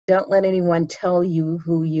Don't let anyone tell you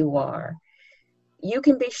who you are. You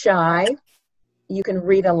can be shy. You can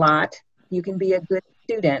read a lot. You can be a good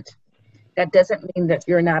student. That doesn't mean that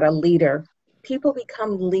you're not a leader. People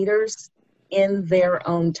become leaders in their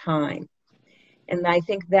own time. And I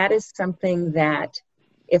think that is something that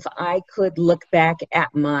if I could look back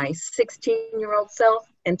at my 16-year-old self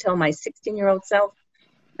and tell my 16-year-old self,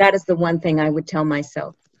 that is the one thing I would tell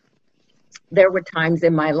myself. There were times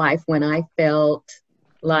in my life when I felt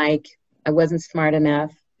like I wasn't smart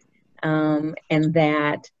enough, and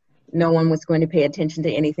that no one was going to pay attention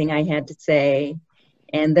to anything I had to say,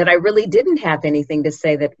 and that I really didn't have anything to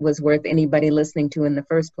say that was worth anybody listening to in the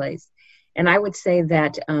first place. And I would say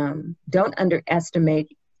that don't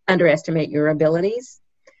underestimate your abilities.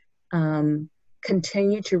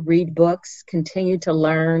 Continue to read books, continue to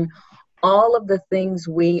learn. All of the things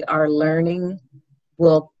we are learning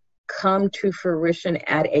will come to fruition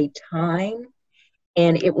at a time,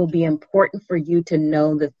 and it will be important for you to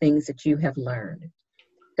know the things that you have learned.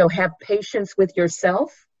 So have patience with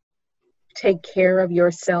yourself, take care of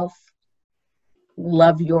yourself,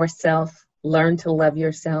 love yourself, learn to love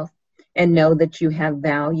yourself, and know that you have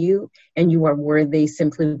value and you are worthy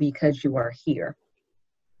simply because you are here.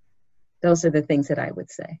 Those are the things that I would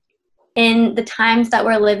say. In the times that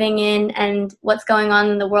we're living in and what's going on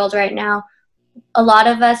in the world right now, a lot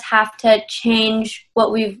of us have to change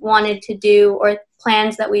what we've wanted to do or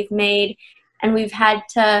plans that we've made, and we've had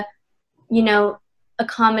to,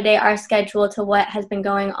 accommodate our schedule to what has been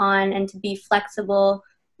going on and to be flexible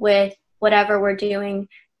with whatever we're doing.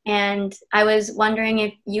 And I was wondering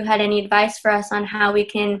if you had any advice for us on how we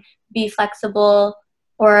can be flexible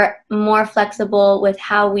or more flexible with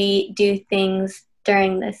how we do things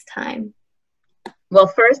during this time. Well,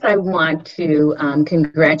 first I want to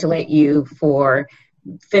congratulate you for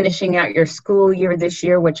finishing out your school year this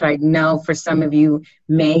year, which I know for some of you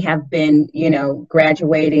may have been,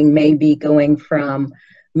 graduating, maybe going from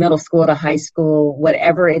middle school to high school,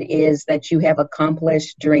 whatever it is that you have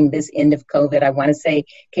accomplished during this end of COVID. I want to say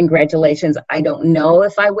congratulations. I don't know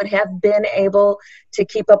if I would have been able to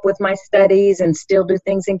keep up with my studies and still do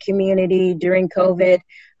things in community during COVID.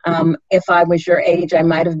 If I was your age, I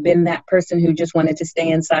might have been that person who just wanted to stay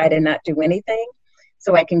inside and not do anything.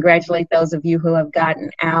 So I congratulate those of you who have gotten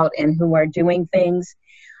out and who are doing things.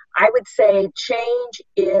 I would say change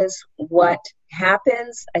is what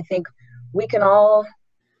happens. I think we can all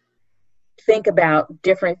think about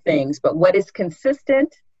different things, but what is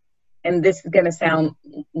consistent, and this is going to sound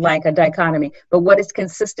like a dichotomy, but what is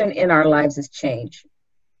consistent in our lives is change.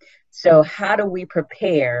 So how do we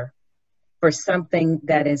prepare for something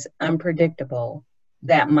that is unpredictable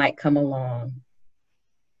that might come along?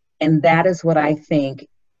 And that is what I think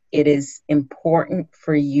it is important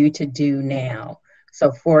for you to do now.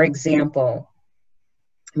 So for example,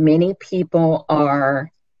 many people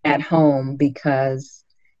are at home because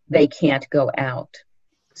they can't go out.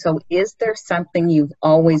 So is there something you've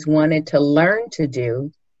always wanted to learn to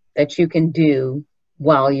do that you can do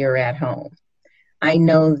while you're at home? I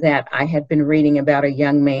know that I had been reading about a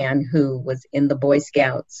young man who was in the Boy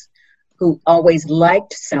Scouts who always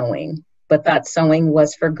liked sewing, but thought sewing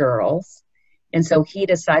was for girls. And so he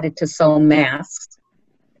decided to sew masks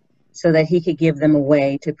so that he could give them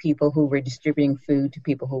away to people who were distributing food to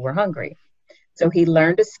people who were hungry. So he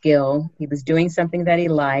learned a skill. He was doing something that he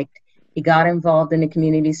liked. He got involved in a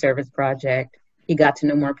community service project. He got to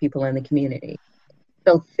know more people in the community.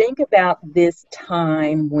 So think about this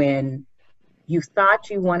time when you thought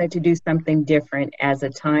you wanted to do something different as a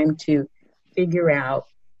time to figure out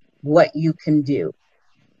what you can do.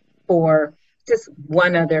 For just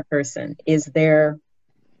one other person, is there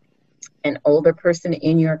an older person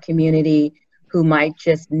in your community who might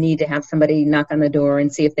just need to have somebody knock on the door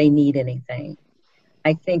and see if they need anything?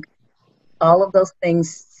 I think all of those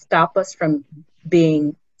things stop us from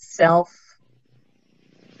being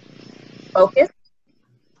self-focused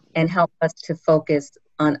and help us to focus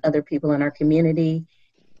on other people in our community,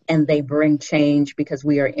 and they bring change because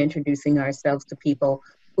we are introducing ourselves to people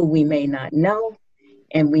who we may not know,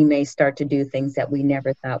 and we may start to do things that we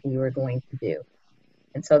never thought we were going to do.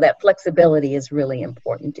 And so that flexibility is really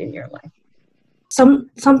important in your life.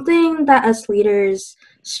 Something that us leaders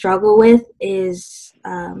struggle with is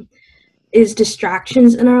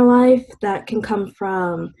distractions in our life that can come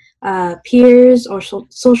from peers or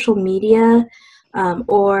social media,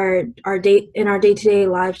 or in our day-to-day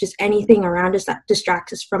lives, just anything around us that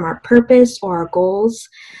distracts us from our purpose or our goals.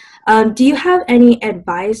 Do you have any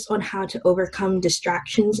advice on how to overcome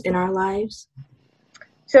distractions in our lives?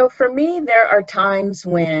 So for me, there are times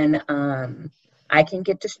when I can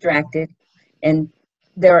get distracted, and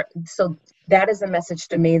there that is a message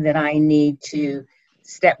to me that I need to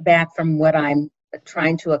step back from what I'm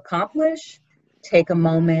trying to accomplish, take a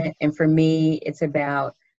moment. And for me, it's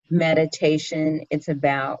about meditation. It's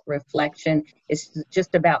about reflection. It's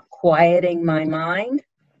just about quieting my mind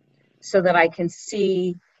so that I can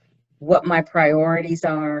see what my priorities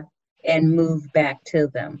are and move back to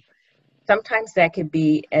them. Sometimes that could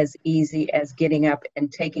be as easy as getting up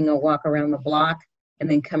and taking a walk around the block and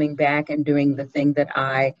then coming back and doing the thing that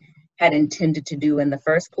I had intended to do in the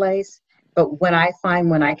first place. But when I find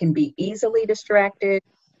when I can be easily distracted,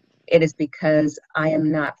 it is because I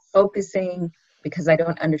am not focusing, because I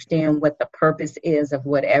don't understand what the purpose is of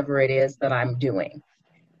whatever it is that I'm doing.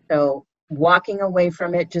 So walking away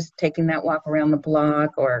from it, just taking that walk around the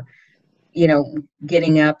block, or, you know,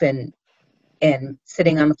 getting up and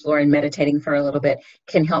sitting on the floor and meditating for a little bit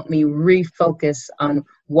can help me refocus on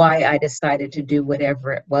why I decided to do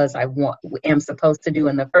whatever it was I am supposed to do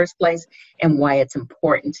in the first place, and why it's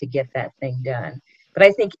important to get that thing done. But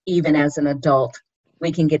I think even as an adult,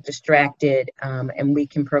 we can get distracted and we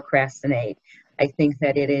can procrastinate. I think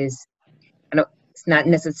that it's not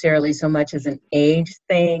necessarily so much as an age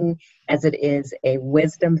thing as it is a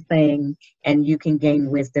wisdom thing, and you can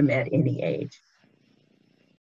gain wisdom at any age.